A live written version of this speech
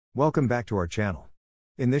Welcome back to our channel.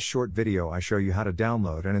 In this short video I show you how to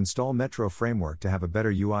download and install MetroFramework to have a better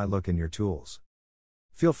UI look in your tools.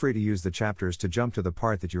 Feel free to use the chapters to jump to the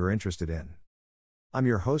part that you are interested in. I'm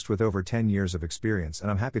your host with over 10 years of experience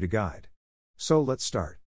and I'm happy to guide. So let's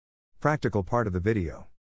start. Practical part of the video.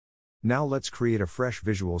 Now let's create a fresh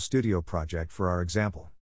Visual Studio project for our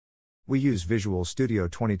example. We use Visual Studio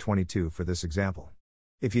 2022 for this example.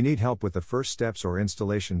 If you need help with the first steps or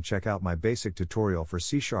installation, check out my basic tutorial for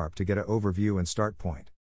C# to get an overview and start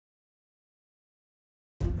point.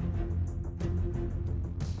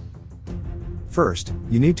 First,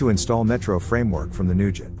 you need to install MetroFramework from the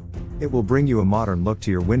NuGet. It will bring you a modern look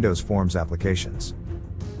to your Windows Forms applications.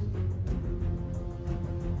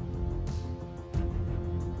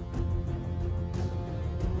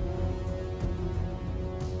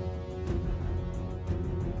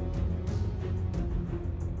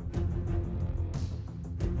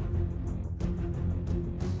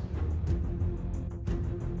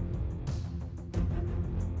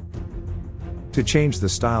 To change the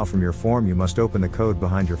style from your form, you must open the code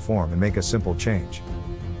behind your form and make a simple change.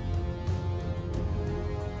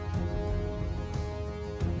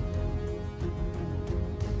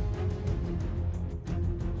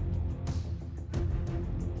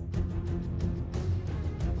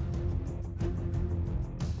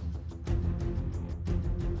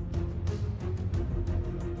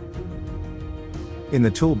 In the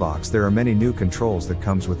toolbox there are many new controls that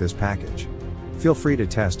comes with this package. Feel free to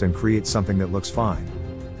test and create something that looks fine.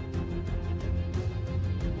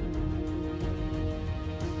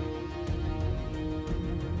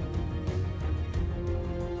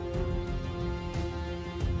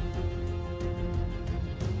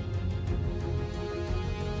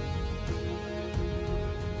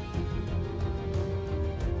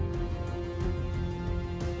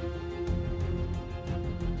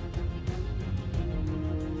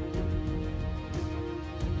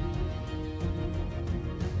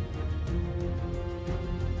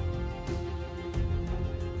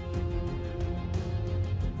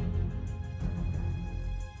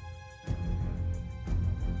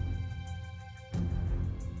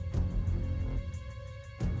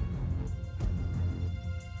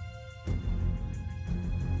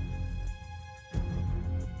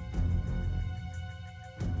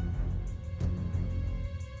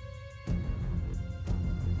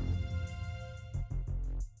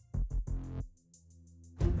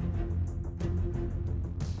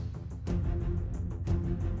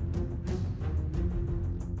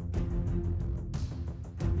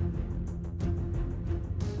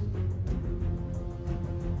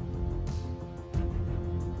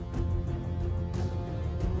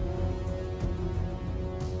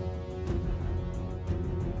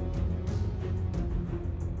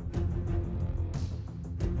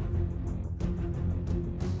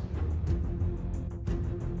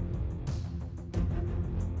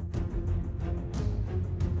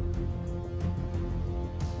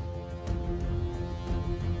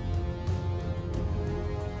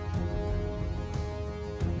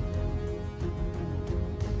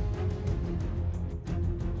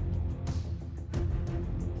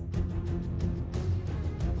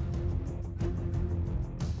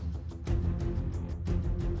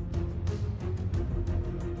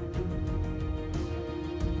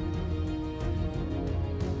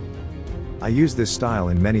 I use this style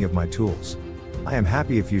in many of my tools. I am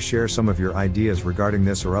happy if you share some of your ideas regarding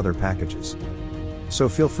this or other packages. So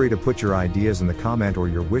feel free to put your ideas in the comment or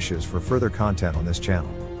your wishes for further content on this channel.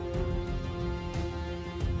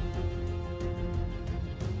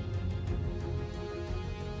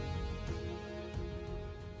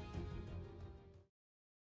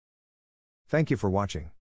 Thank you for watching.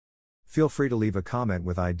 Feel free to leave a comment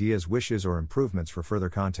with ideas, wishes, or improvements for further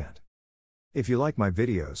content. If you like my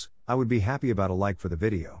videos, I would be happy about a like for the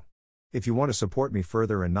video. If you want to support me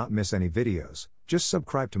further and not miss any videos, just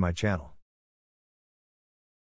subscribe to my channel.